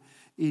forward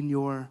in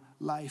your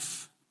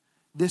life.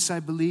 This,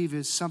 I believe,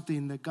 is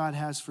something that God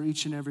has for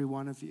each and every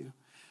one of you.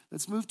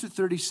 Let's move to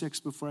 36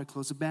 before I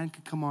close. The band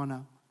can come on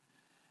up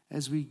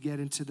as we get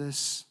into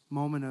this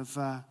moment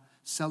of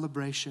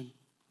celebration.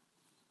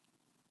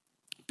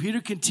 Peter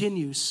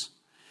continues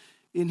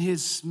in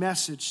his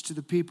message to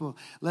the people.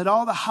 Let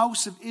all the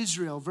house of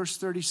Israel, verse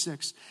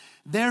 36,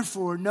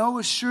 therefore know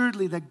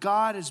assuredly that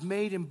God has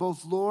made him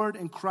both Lord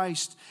and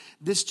Christ,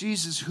 this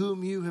Jesus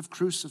whom you have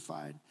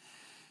crucified.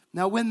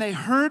 Now when they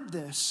heard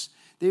this,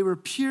 they were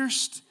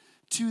pierced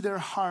to their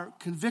heart,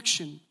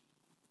 conviction,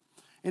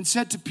 and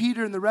said to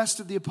Peter and the rest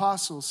of the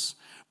apostles,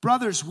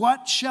 brothers,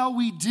 what shall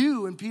we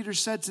do? And Peter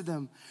said to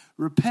them,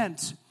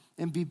 repent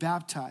and be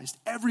baptized,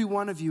 every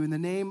one of you, in the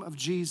name of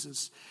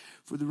Jesus,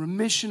 for the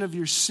remission of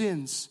your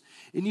sins,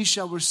 and you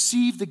shall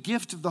receive the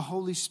gift of the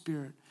Holy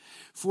Spirit.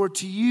 For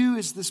to you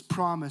is this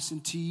promise,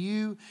 and to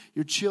you,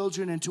 your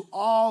children, and to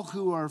all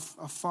who are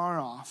afar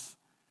off,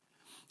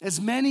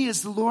 as many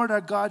as the Lord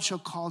our God shall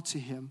call to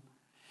him.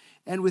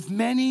 And with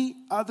many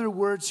other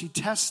words he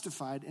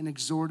testified and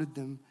exhorted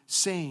them,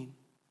 saying,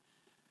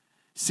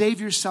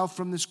 save yourself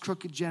from this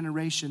crooked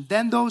generation.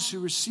 Then those who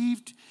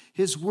received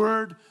his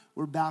word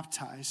were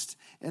baptized,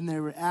 and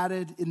there were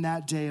added in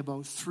that day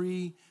about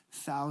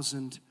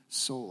 3,000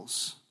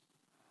 souls.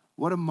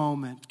 What a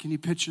moment. Can you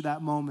picture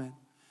that moment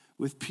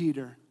with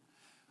Peter,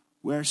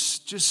 where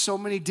just so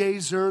many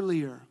days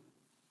earlier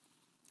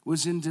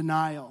was in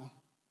denial,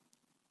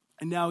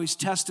 and now he's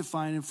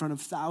testifying in front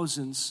of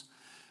thousands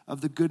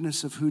of the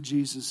goodness of who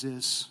Jesus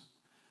is.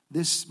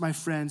 This, my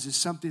friends, is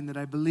something that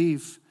I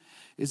believe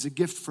is a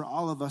gift for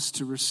all of us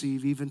to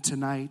receive even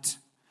tonight.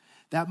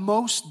 That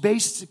most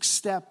basic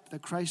step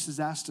that Christ has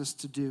asked us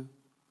to do.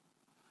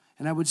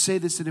 And I would say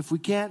this, that if we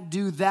can't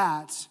do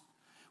that,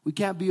 we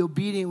can't be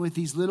obedient with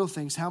these little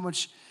things. How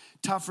much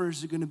tougher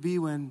is it going to be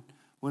when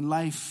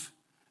life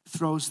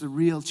throws the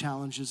real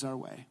challenges our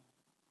way?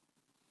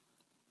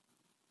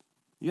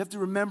 You have to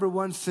remember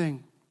one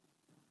thing.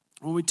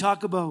 When we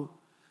talk about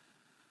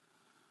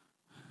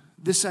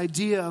this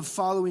idea of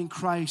following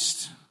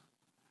Christ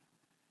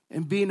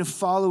and being a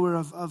follower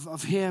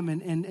of him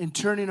and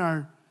turning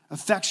our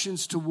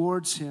affections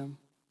towards him,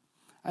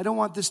 I don't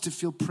want this to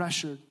feel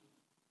pressured.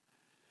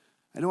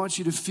 I don't want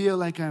you to feel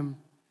like I'm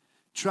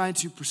trying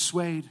to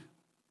persuade.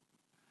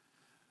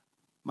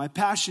 My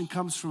passion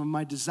comes from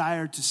my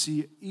desire to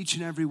see each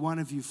and every one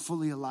of you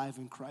fully alive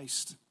in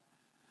Christ.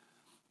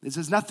 This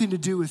has nothing to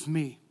do with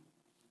me.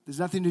 There's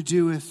nothing to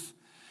do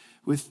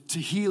with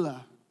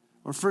Tehillah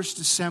or First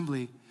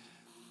Assembly.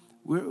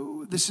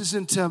 This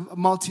isn't a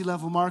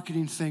multi-level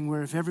marketing thing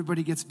where if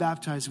everybody gets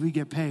baptized, we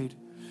get paid.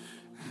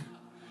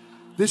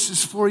 This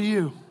is for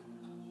you.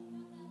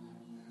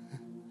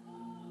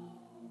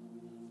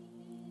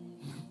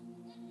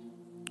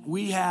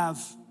 we have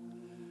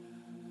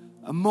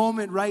a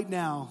moment right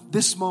now,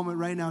 this moment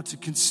right now, to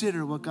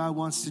consider what God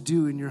wants to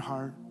do in your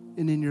heart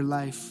and in your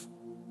life.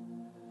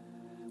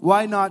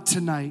 Why not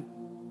tonight?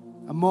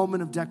 A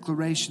moment of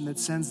declaration that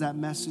sends that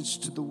message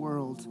to the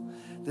world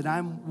that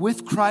I'm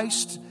with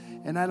Christ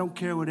and I don't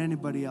care what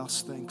anybody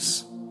else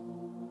thinks.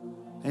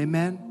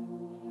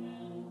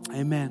 Amen?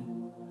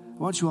 Amen. I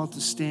want you all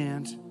to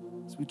stand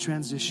as we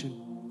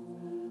transition.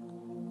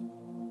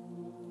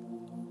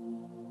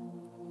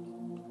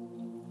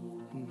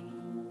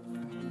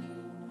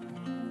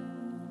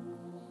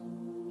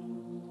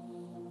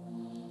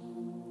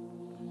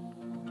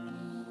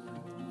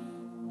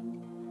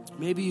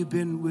 Maybe you've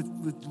been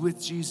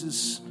with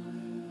Jesus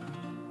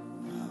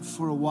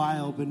for a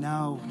while, but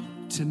now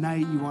tonight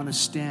you want to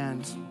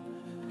stand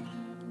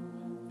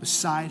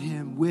beside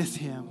him, with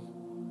him,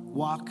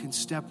 walk and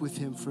step with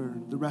him for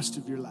the rest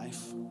of your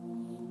life.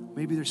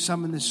 Maybe there's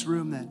some in this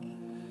room that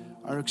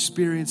are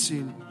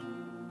experiencing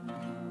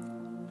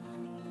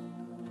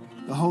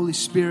the Holy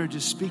Spirit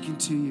just speaking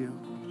to you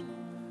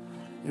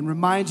and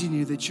reminding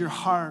you that your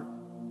heart,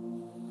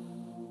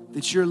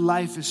 that your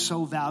life is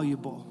so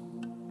valuable,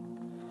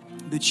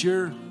 that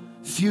your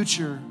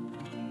future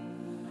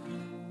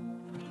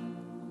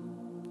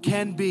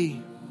can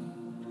be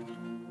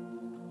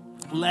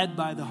led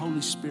by the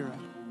Holy Spirit,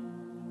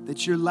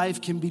 that your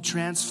life can be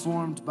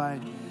transformed by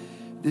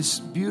this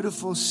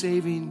beautiful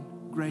saving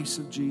grace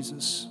of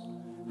Jesus.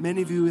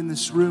 Many of you in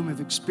this room have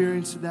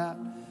experienced that,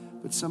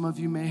 but some of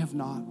you may have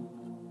not.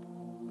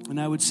 And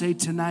I would say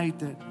tonight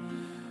that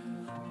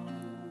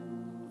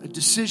a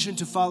decision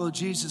to follow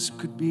Jesus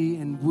could be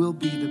and will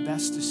be the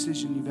best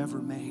decision you've ever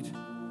made.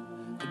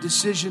 A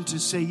decision to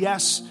say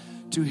yes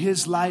to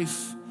his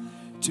life,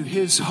 to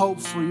his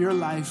hope for your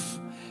life,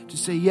 to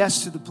say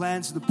yes to the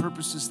plans and the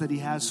purposes that he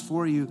has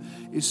for you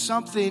is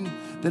something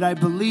that I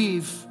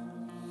believe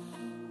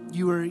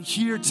you are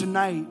here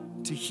tonight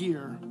to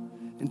hear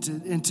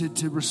and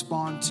to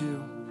respond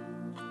to.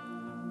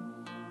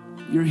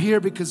 You're here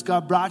because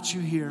God brought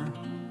you here,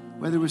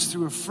 whether it was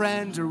through a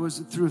friend or was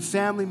it through a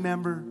family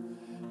member.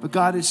 But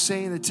God is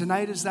saying that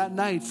tonight is that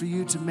night for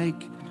you to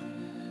make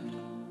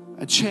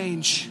a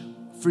change,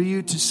 for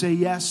you to say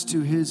yes to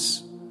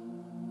his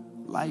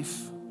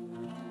life,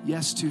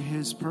 yes to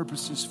his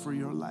purposes for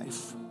your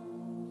life.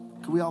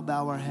 Can we all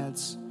bow our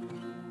heads?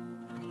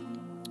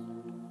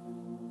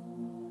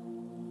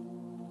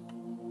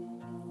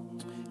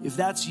 If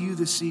that's you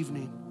this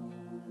evening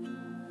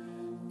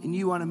and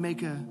you want to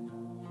make a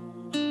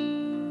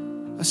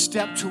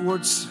step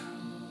towards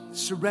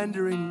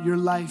surrendering your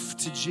life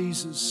to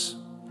Jesus,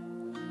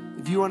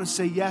 if you want to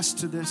say yes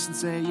to this and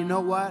say, you know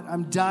what,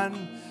 I'm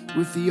done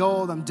with the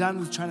old, I'm done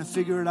with trying to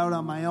figure it out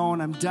on my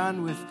own, I'm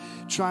done with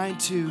trying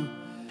to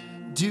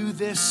do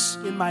this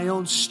in my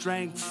own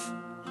strength.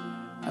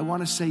 I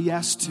want to say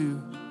yes to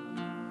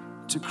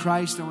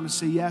Christ. I want to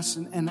say yes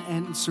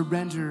and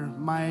surrender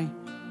my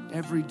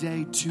every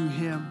day to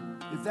him.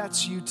 If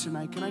that's you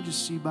tonight, can I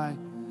just see by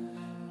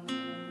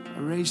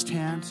a raised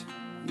hand?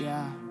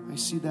 Yeah, I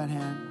see that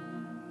hand.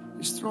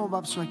 Just throw them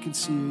up so I can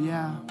see you.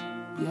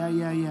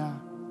 Yeah.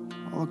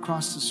 All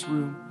across this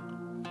room.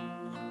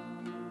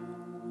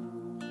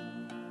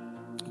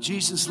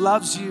 Jesus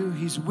loves you.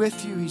 He's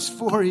with you. He's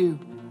for you.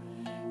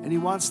 And he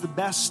wants the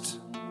best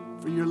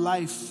for your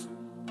life.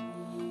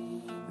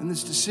 And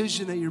this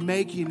decision that you're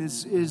making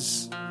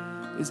is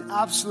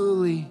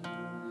absolutely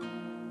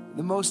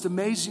the most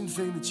amazing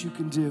thing that you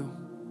can do.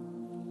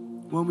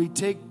 When we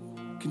take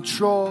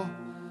control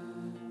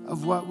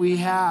of what we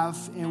have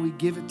and we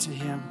give it to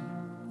him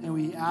and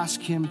we ask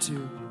him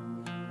to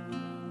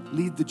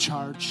lead the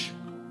charge.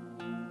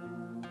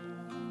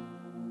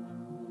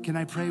 Can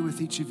I pray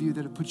with each of you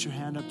that have put your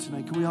hand up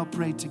tonight? Can we all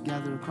pray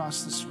together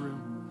across this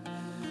room?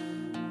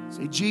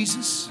 Say,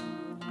 Jesus,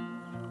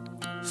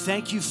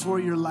 thank you for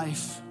your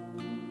life.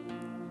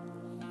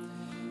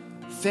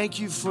 Thank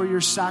you for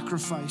your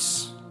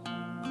sacrifice.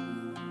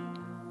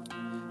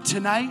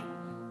 Tonight,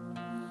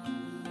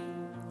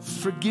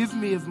 forgive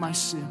me of my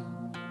sin.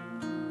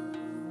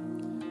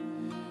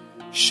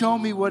 Show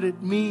me what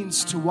it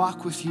means to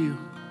walk with you.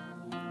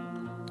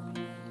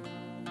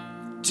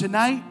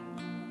 Tonight,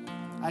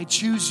 I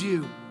choose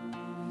you.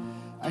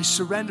 I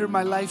surrender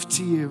my life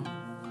to you.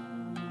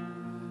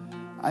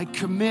 I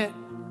commit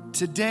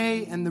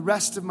today and the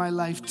rest of my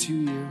life to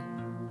you.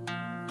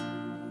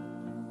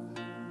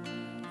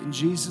 In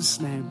Jesus'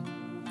 name,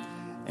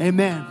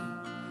 amen.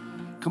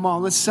 Come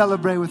on, let's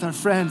celebrate with our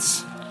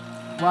friends.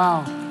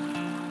 Wow.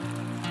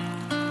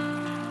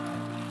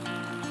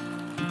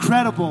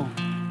 Incredible.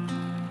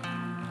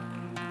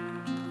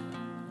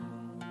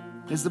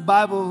 As the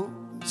Bible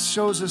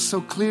shows us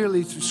so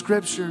clearly through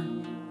Scripture,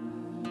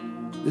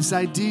 this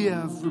idea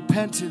of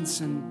repentance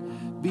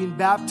and being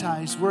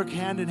baptized work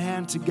hand in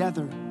hand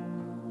together.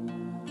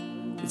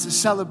 It's a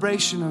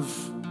celebration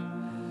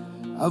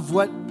of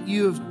what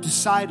you have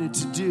decided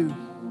to do,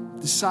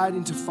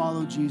 deciding to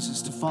follow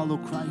Jesus, to follow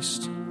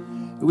Christ.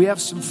 And we have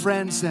some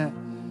friends that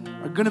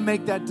are going to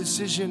make that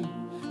decision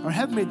or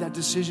have made that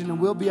decision and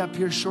will be up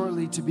here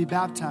shortly to be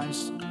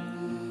baptized.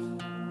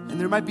 And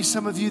there might be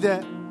some of you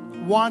that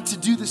want to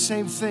do the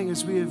same thing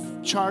as we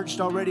have charged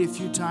already a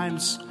few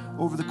times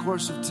over the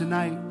course of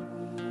tonight.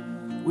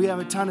 We have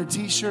a ton of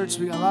t-shirts.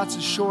 We got lots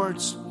of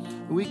shorts.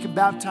 And we can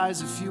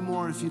baptize a few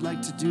more if you'd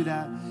like to do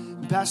that.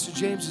 And Pastor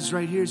James is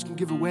right here. He can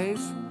give a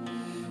wave.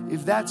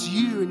 If that's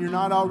you and you're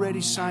not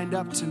already signed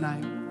up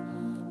tonight,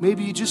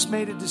 maybe you just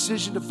made a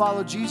decision to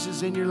follow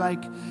Jesus and you're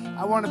like,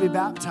 I want to be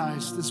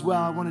baptized as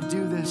well. I want to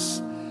do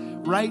this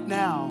right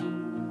now.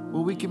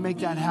 Well, we can make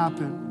that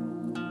happen.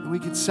 And we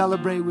can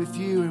celebrate with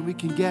you, and we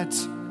can get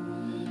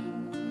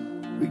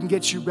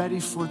you ready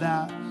for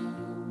that.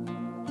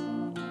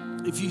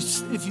 If you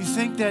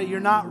think that you're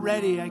not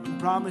ready, I can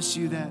promise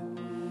you that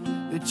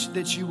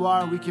you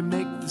are. We can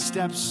make the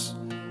steps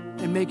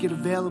and make it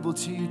available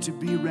to you to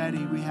be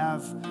ready. We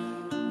have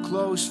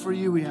clothes for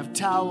you. We have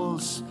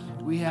towels.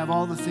 We have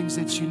all the things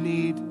that you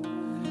need.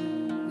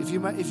 If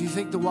you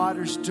think the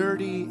water's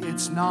dirty,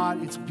 it's not.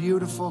 It's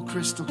beautiful,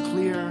 crystal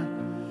clear.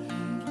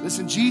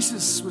 Listen,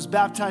 Jesus was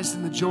baptized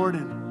in the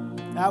Jordan.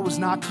 That was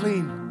not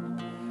clean.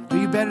 Are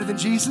you better than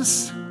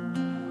Jesus?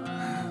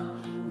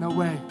 No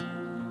way.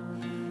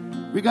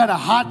 We got a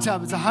hot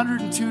tub. It's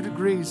 102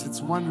 degrees. It's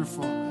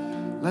wonderful.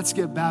 Let's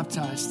get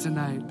baptized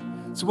tonight.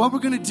 So what we're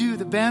going to do,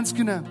 the band's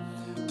going to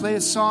play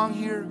a song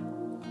here.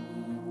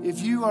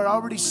 If you are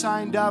already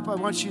signed up, I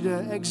want you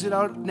to exit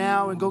out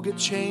now and go get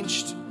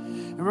changed.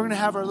 And we're going to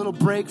have our little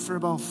break for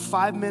about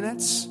 5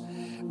 minutes.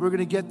 We're going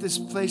to get this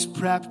place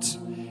prepped.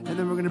 And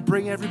then we're going to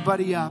bring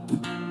everybody up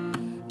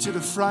to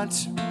the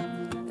front.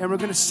 And we're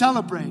going to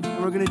celebrate.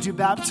 And we're going to do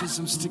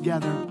baptisms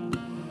together.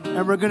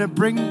 And we're going to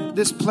bring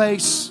this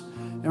place.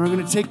 And we're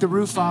going to take the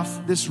roof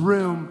off this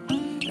room.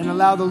 And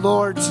allow the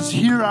Lord to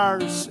hear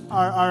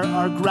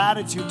our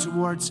gratitude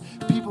towards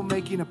people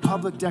making a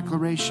public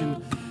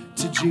declaration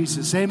to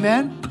Jesus.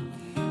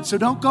 Amen? So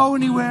don't go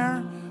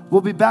anywhere.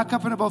 We'll be back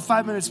up in about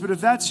 5 minutes. But if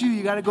that's you,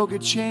 you got to go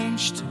get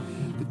changed.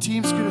 The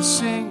team's going to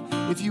sing.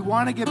 If you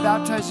want to get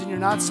baptized and you're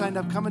not signed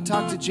up, come and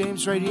talk to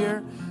James right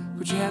here.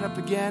 Put your hand up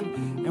again,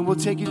 and we'll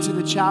take you to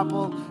the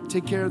chapel,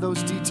 take care of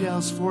those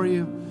details for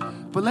you.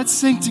 But let's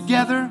sing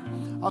together.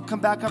 I'll come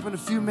back up in a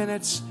few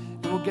minutes,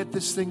 and we'll get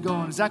this thing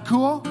going. Is that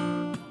cool?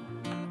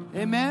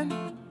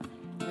 Amen?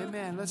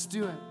 Amen. Let's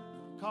do it.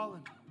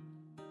 Colin.